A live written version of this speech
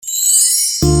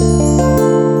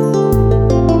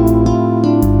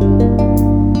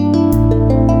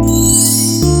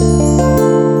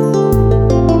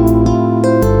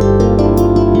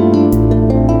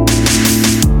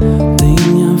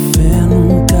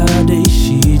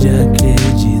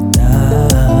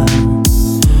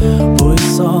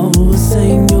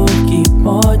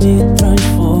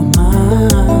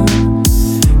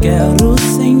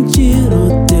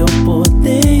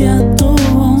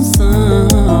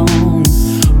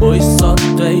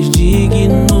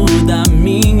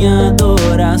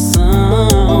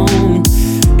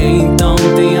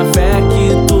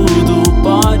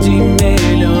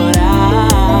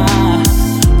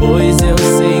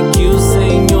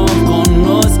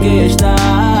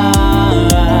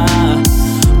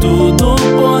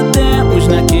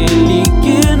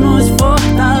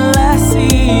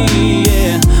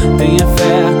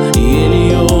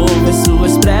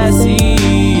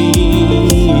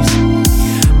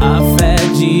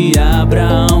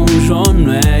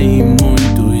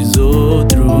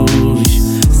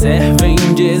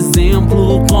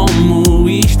como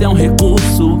isto é um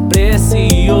recurso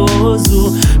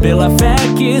precioso. Pela fé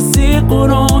que se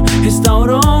curou,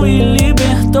 restaurou e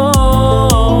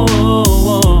libertou.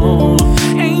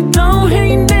 Então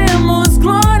rendemos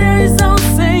glórias ao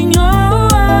Senhor.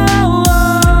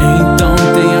 Então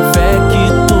tenha fé que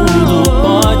tudo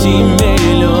pode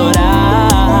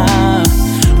melhorar,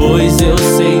 pois eu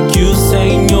sei que o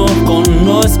Senhor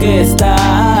conosco está.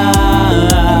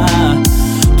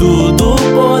 Tudo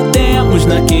podemos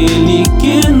naquele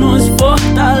que nos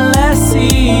fortalece.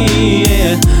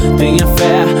 Tenha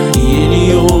fé e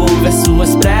Ele ouve as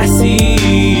suas preces.